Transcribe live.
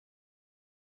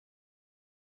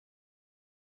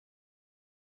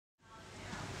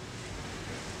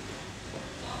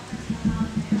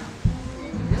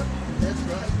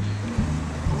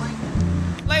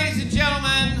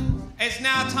It's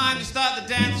now time to start the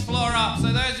dance floor up.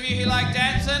 So those of you who like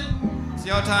dancing, it's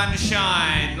your time to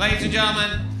shine. Ladies and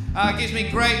gentlemen, it gives me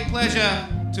great pleasure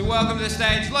to welcome to the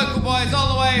stage local boys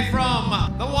all the way from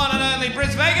the one and only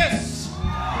Bris Vegas.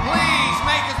 Please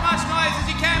make as much noise as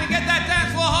you can and get that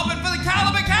dance floor hopping for the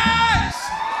Calibre Cats!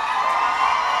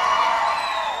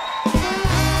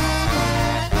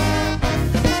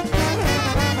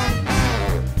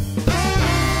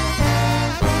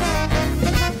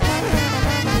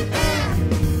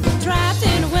 Trapped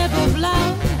in a web of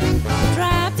love,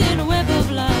 trapped in a web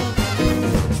of love,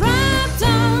 trapped in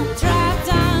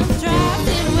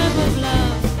a web of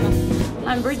love.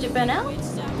 I'm Bridget Bennell.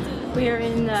 We're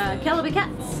in Calibre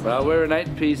Cats. Well, we're an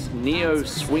 8-piece neo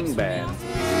swing band.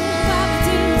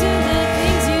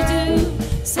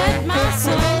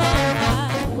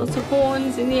 Lots of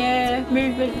horns in the air,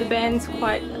 movement. The band's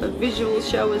quite a visual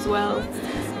show as well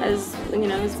as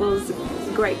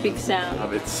a great big sound.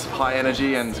 It's high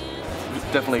energy and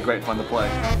definitely great fun to play.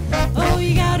 Oh,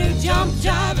 you gotta jump,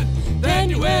 jive it.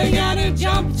 Bend your way, you gotta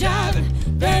jump, jive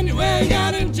it. Bend your way, you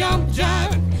gotta jump,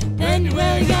 jive it. Bend your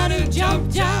way, you gotta jump,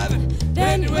 jive it.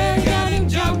 Bend your way, you gotta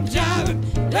jump, jive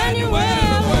it. Bend your way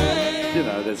away. You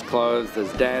know, there's clothes,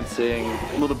 there's dancing.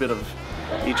 A little bit of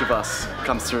each of us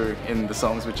comes through in the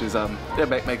songs, which is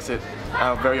makes it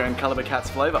our very own Calibre Cats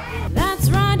flavour. That's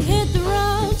right, hit the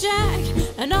road, Jack,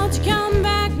 and don't you come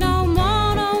back no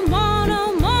more, no more,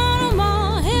 no more, no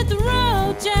more. Hit the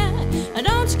road, Jack, and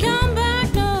don't you come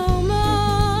back no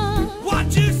more.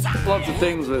 What you say? Lots of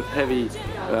things with heavy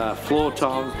floor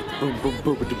toms. Boom, boom,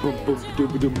 boom, boom, boom, boom,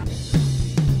 boom, boom.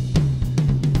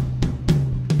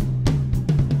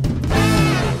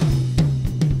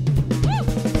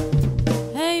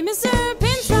 Hey, Mr.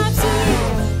 Pinstripe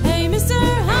Suit. Hey, Mr.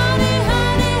 Honey,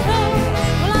 Honey, Ho.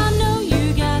 Well, I know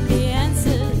you got the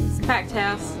answers. Packed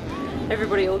house,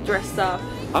 everybody all dressed up.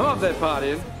 I'm up there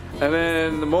partying, and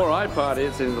then the more I party,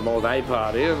 it seems the more they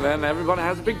party, and then everybody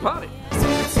has a big party.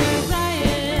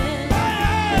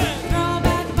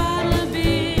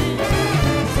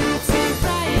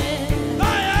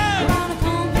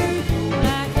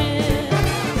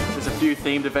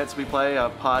 Themed events we play,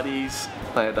 parties,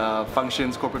 play at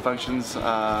functions, corporate functions,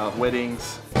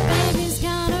 weddings. Baby's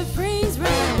gotta freeze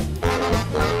red.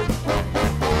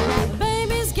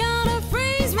 Baby's gotta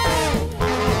freeze red.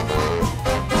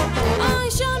 Oh, he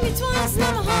showed me twice,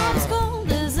 now my heart is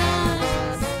cold as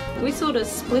ice. We sort of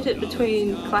split it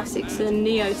between classics and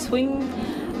neo swing.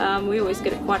 We always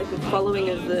get quite a good following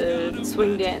of the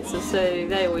swing dancers, so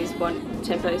they always want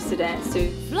tempos to dance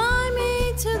to. Fly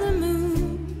me to the moon.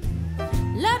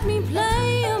 Let me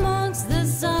play amongst the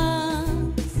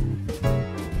stars.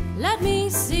 Let me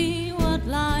see what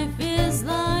life is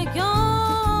like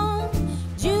on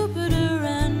Jupiter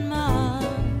and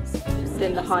Mars.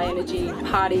 Then the high energy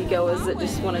party goers that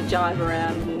just want to jive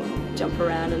around and jump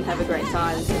around and have a great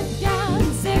time.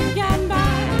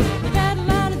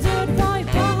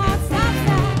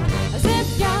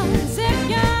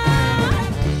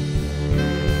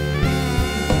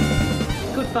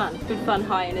 Good fun,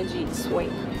 high energy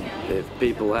swing. If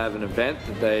people have an event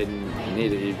that they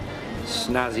need a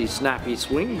snazzy, snappy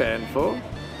swing band for,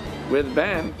 we're the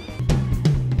band.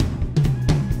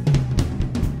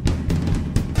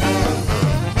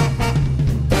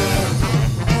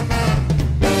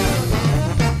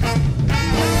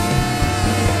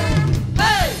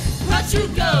 Hey, what you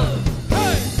go?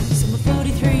 Hey, summer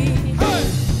 43. Hey,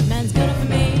 man's good for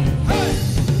me. Hey,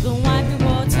 gonna wipe your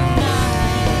war tonight.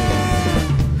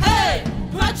 Hey,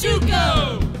 what you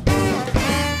go?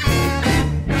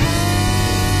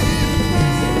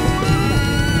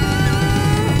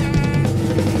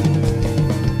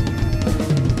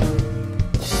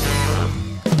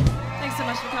 Thanks so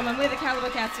much for coming. We're the Calibre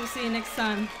Cats. We'll see you next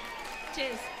time.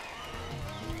 Cheers.